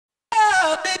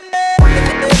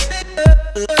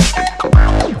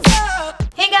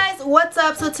Hey guys, what's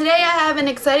up? So today I have an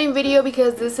exciting video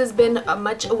because this has been a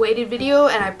much awaited video,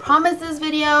 and I promised this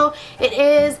video. It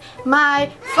is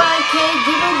my 5K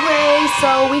giveaway.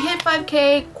 So we hit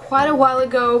 5K quite a while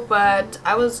ago, but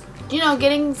I was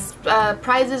getting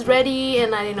prizes ready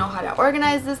and I didn't know how to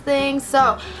organize this thing.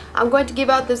 So I'm going to give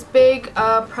out this big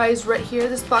prize right here,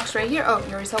 this box right here. Oh,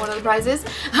 you already saw one of the prizes.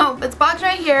 Oh, this box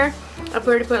right here. I've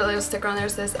already put a little sticker on there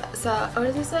that says, what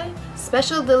does it say?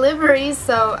 Special deliveries.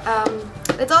 So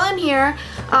it's all in here.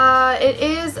 It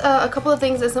is a couple of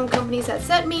things that some companies had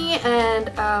sent me, and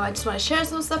I just want to share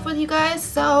some stuff with you guys.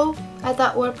 So I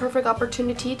thought what a perfect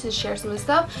opportunity to share some of the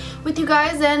stuff with you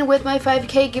guys and with my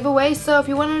 5K giveaway. So if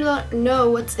you want to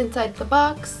know what's inside the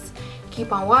box,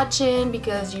 keep on watching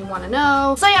because you want to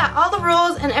know. So yeah, all the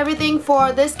rules and everything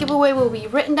for this giveaway will be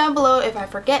written down below. If I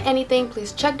forget anything,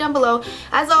 please check down below.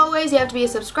 As always, you have to be a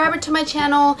subscriber to my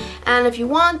channel, and if you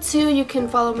want to, you can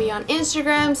follow me on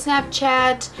Instagram,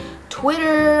 Snapchat,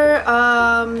 Twitter.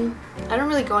 I don't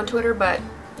really go on Twitter, but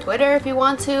Twitter if you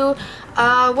want to.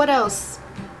 What else?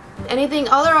 Anything,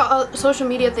 other social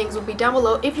media things will be down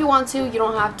below if you want to. You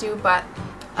don't have to, but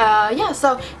yeah,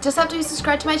 so just have to be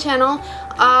subscribed to my channel.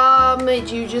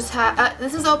 You just have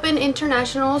this is open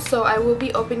international, so I will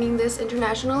be opening this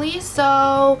internationally.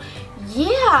 So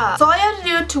yeah, so all you have to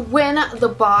do to win the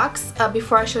box,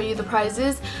 before I show you the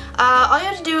prizes, all you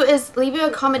have to do is leave me a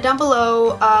comment down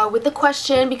below with the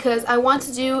question, because I want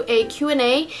to do a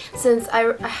Q&A. Since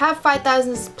I have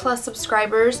 5,000 plus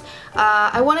subscribers,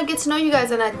 I want to get to know you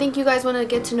guys, and I think you guys want to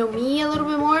get to know me a little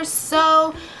bit more.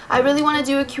 So I really want to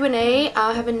do a Q&A.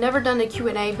 I haven't never done a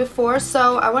Q&A before,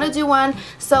 so I want to do one.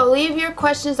 So leave your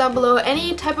questions down below,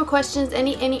 any type of questions,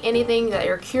 anything that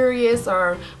you're curious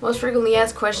or most frequently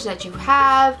asked question that you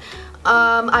have.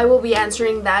 I will be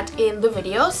answering that in the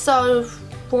video. So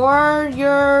for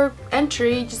your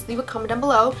entry, just leave a comment down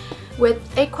below with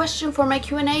a question for my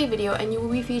Q&A video, and you will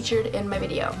be featured in my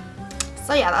video.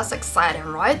 So yeah, that's exciting,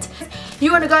 right?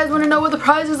 You guys want to know what the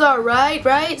prizes are,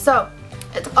 right? So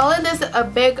it's all in this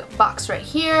big box right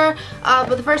here.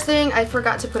 But the first thing I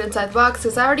forgot to put inside the box,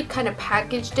 because I already kind of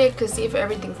packaged it to see if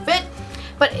everything fit.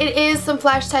 But it is some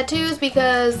flash tattoos,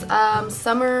 because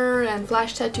summer and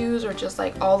flash tattoos are just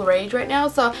like all the rage right now.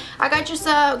 So I got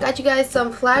you guys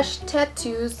some flash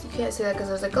tattoos. You can't see that because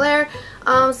there's a glare.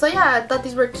 So yeah, I thought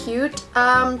these were cute.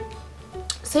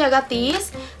 So yeah, I got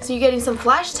these. So you're getting some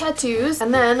flash tattoos,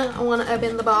 and then I want to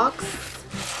open the box.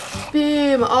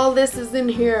 Boom, all this is in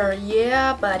here.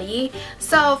 Yeah, buddy.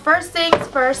 So first things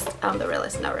first, the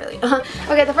realist, not really.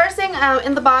 Okay, the first thing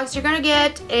in the box, you're gonna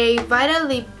get a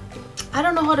I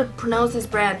don't know how to pronounce this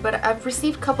brand, but I've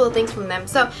received a couple of things from them,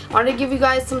 so I wanted to give you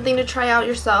guys something to try out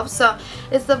yourself. So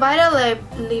it's the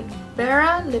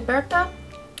Liberta,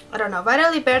 I don't know, Vita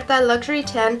Liberta Luxury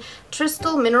 10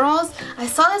 Crystal Minerals. I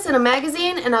saw this in a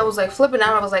magazine and I was like flipping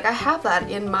out. I was like, I have that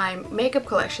in my makeup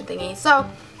collection thingy. So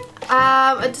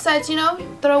I decided to,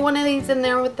 throw one of these in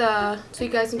there with so you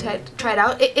guys can try it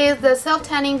out. It is the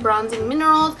self-tanning bronzing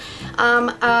minerals.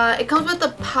 It comes with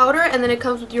the powder, and then it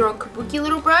comes with your own kabuki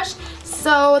little brush.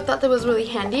 So I thought that was really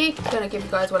handy. I'm gonna give you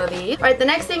guys one of these. Alright, the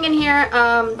next thing in here,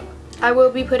 I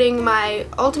will be putting my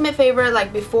ultimate favorite,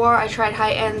 like before I tried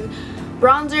high-end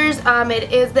bronzers.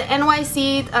 It is the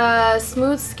NYC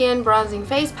Smooth Skin Bronzing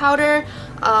Face Powder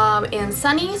in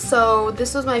Sunny. So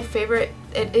this was my favorite.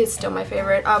 It is still my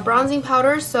favorite bronzing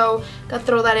powder, so gotta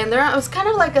throw that in there. It was kind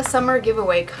of like a summer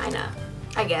giveaway, kinda,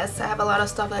 I guess. I have a lot of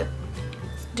stuff that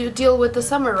do deal with the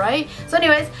summer, right? So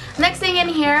anyways, next thing in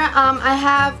here, I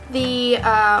have the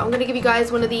I'm gonna give you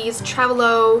guys one of these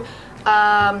Travelo.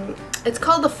 It's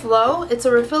called the Flow. It's a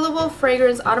refillable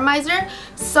fragrance atomizer.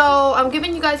 So I'm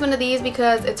giving you guys one of these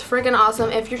because it's freaking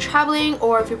awesome. If you're traveling,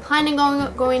 or if you're planning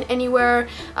on going anywhere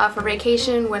for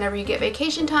vacation, whenever you get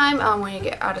vacation time, when you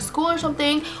get out of school or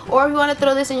something, or if you want to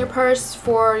throw this in your purse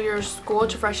for your school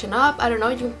to freshen up, I don't know,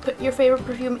 you can put your favorite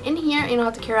perfume in here and you don't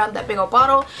have to carry around that big old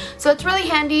bottle. So it's really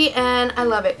handy and I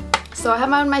love it. So I have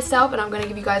mine myself, and I'm going to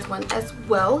give you guys one as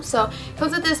well. So it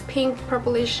comes with this pink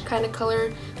purplish kind of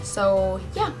color. So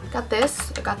yeah, got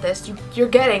this. I got this. You're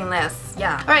getting this.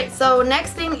 Yeah. Alright, so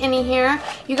next thing in here,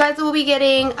 you guys will be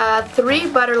getting 3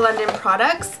 Butter London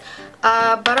products.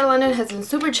 Butter London has been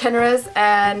super generous,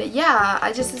 and yeah,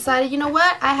 I just decided, you know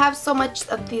what, I have so much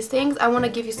of these things, I want to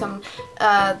give you some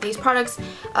these products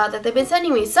that they've been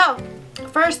sending me. So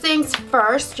first things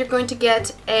first, you're going to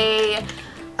get a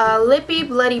Lippy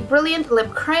Bloody Brilliant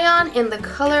lip crayon in the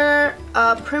color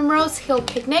Primrose Hill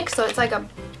Picnic. So it's like a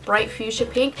bright fuchsia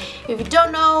pink. If you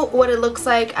don't know what it looks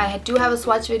like, I do have a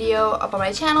swatch video up on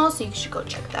my channel, so you should go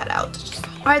check that out.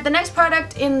 Alright, the next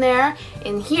product in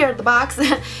here, the box,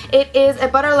 it is a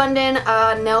Butter London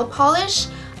nail polish,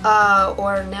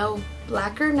 or nail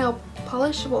lacquer, nail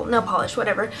polish, well, nail polish,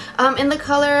 whatever, in the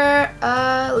color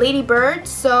Lady Bird.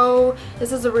 So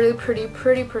this is a really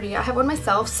pretty, I have one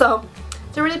myself, so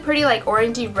it's a really pretty like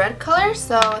orangey red color,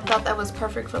 so I thought that was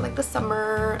perfect for like the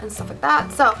summer and stuff like that.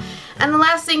 So, and the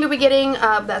last thing you'll be getting,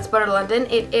 that's Butter London,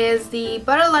 it is the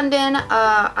Butter London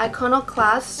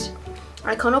Iconoclast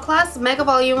Mega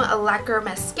Volume Lacquer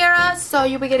Mascara. So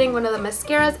you'll be getting one of the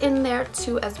mascaras in there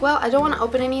too as well. I don't want to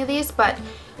open any of these, but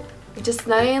just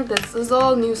saying, this is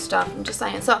all new stuff, I'm just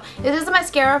saying. So it is a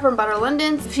mascara from Butter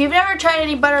London. If you've never tried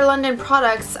any Butter London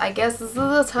products, I guess this is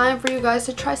the time for you guys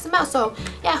to try some out. So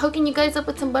yeah, hooking you guys up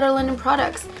with some Butter London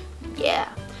products. Yeah.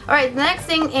 Alright, the next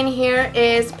thing in here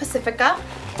is Pacifica.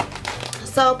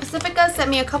 So Pacifica sent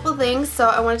me a couple things, so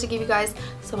I wanted to give you guys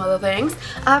some other things.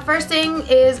 First thing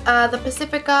is the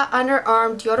Pacifica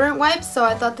underarm deodorant wipes. So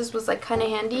I thought this was like kind of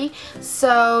handy.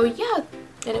 So yeah,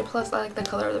 and it plus I like the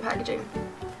color of the packaging.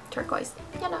 Turquoise,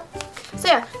 you know. So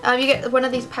yeah, you get one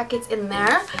of these packets in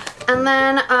there, and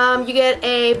then you get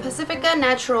a Pacifica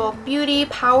Natural Beauty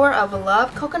Power of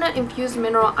Love Coconut Infused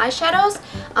Mineral Eyeshadows.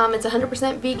 It's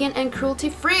 100% vegan and cruelty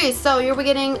free. So you'll be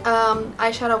getting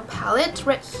eyeshadow palette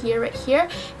right here.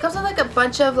 It comes with like a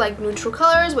bunch of like neutral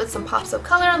colors with some pops of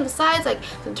color on the sides, like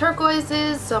some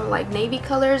turquoises, some like navy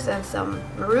colors, and some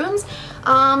maroons.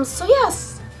 So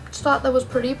yes, just thought that was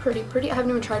pretty. I haven't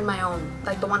even tried my own,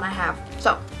 like the one I have.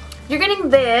 So you're getting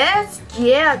this.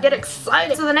 Yeah, get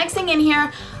excited. So the next thing in here,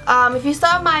 if you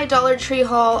saw my Dollar Tree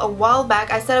haul a while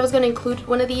back, I said I was going to include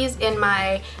one of these in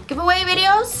my giveaway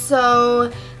videos.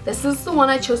 So this is the one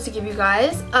I chose to give you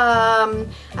guys. I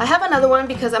have another one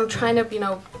because I'm trying to, you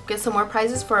know, get some more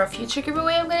prizes for a future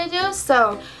giveaway I'm going to do.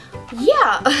 So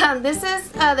yeah, this is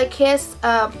the Kiss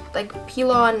like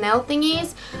peel-on nail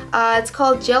thingies. It's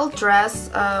called Gel Dress.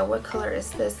 What color is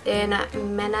this? In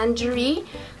Menagerie.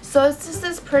 So it's just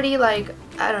this pretty, like,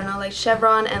 I don't know, like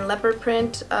chevron and leopard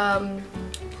print,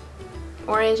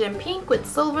 orange and pink with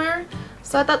silver.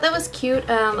 So I thought that was cute.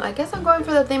 I guess I'm going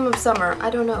for the theme of summer. I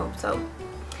don't know. So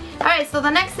alright, so the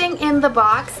next thing in the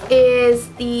box is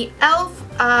the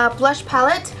e.l.f. blush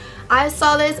palette. I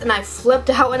saw this and I flipped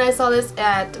out when I saw this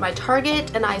at my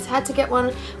Target, and I had to get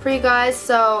one for you guys.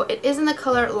 So it is in the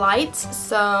color Light.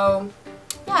 So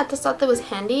yeah, I just thought that was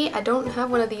handy. I don't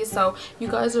have one of these, so you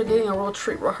guys are getting a real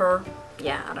treat with her.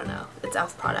 Yeah, I don't know. It's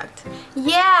e.l.f. product.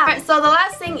 Yeah! Alright, so the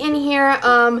last thing in here,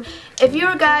 if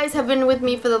you guys have been with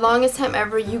me for the longest time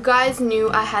ever, you guys knew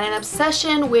I had an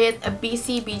obsession with a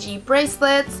BCBG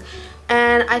bracelets.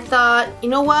 And I thought, you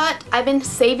know what? I've been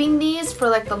saving these for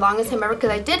like the longest time ever, because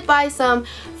I did buy some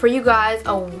for you guys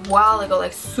a while ago,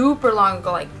 like super long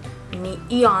ago, like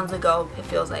eons ago, it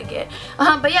feels like it.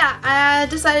 But yeah, I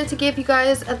decided to give you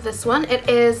guys this one. It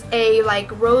is a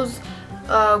like rose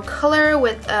color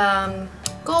with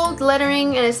gold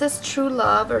lettering, and it says True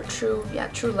Love, or True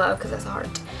Love, because that's a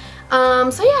heart.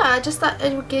 So yeah, I just thought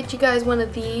I would get you guys one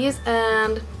of these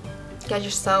and get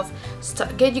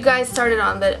you guys started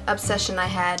on the obsession I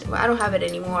had. Well, I don't have it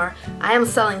anymore. I am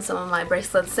selling some of my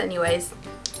bracelets anyways.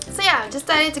 So yeah, I just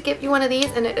decided to give you one of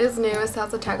these, and it is new. It still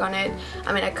has a tag on it.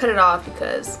 I mean, I cut it off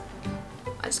because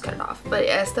I just cut it off, but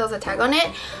yeah, it still has a tag on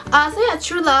it. So yeah,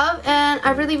 True Love, and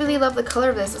I really love the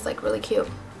color of this. It's like really cute.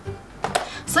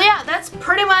 So yeah, that's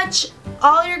pretty much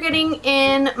all you're getting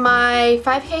in my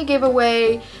 5K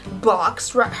giveaway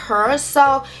box right here.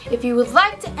 So if you would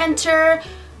like to enter,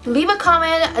 leave a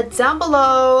comment down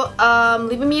below,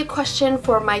 leaving me a question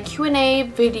for my Q&A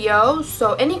video.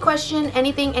 So any question,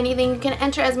 anything, you can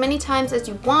enter as many times as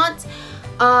you want,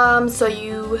 so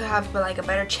you have like a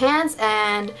better chance,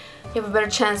 and you have a better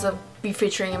chance of be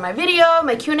featuring in my video,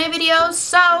 my Q&A video.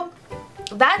 So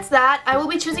that's that. I will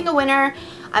be choosing a winner,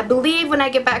 I believe, when I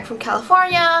get back from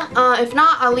California. If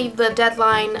not, I'll leave the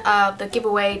deadline of the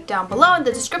giveaway down below in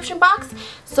the description box.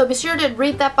 So be sure to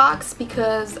read that box,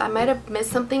 because I might have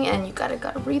missed something and you gotta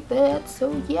read that.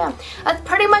 So yeah, that's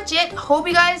pretty much it. Hope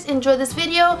you guys enjoyed this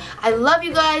video. I love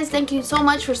you guys. Thank you so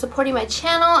much for supporting my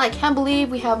channel. I can't believe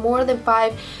we have more than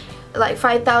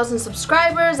 5,000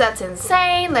 subscribers. That's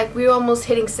insane. Like, we're almost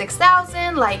hitting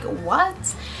 6,000. Like, what?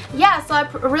 Yeah, so I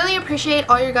really appreciate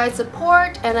all your guys'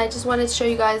 support, and I just wanted to show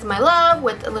you guys my love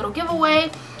with a little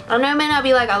giveaway. I know it may not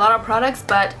be like a lot of products,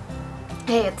 but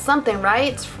hey, it's something,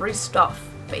 right? It's free stuff,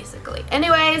 basically.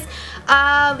 Anyways,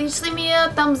 just leave me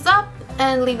a thumbs up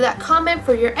and leave that comment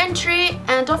for your entry,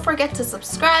 and don't forget to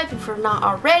subscribe if you're not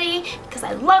already, because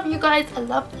I love you guys. I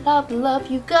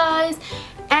love you guys.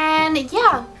 And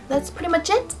yeah, that's pretty much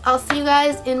it. I'll see you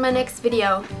guys in my next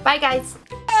video. Bye guys.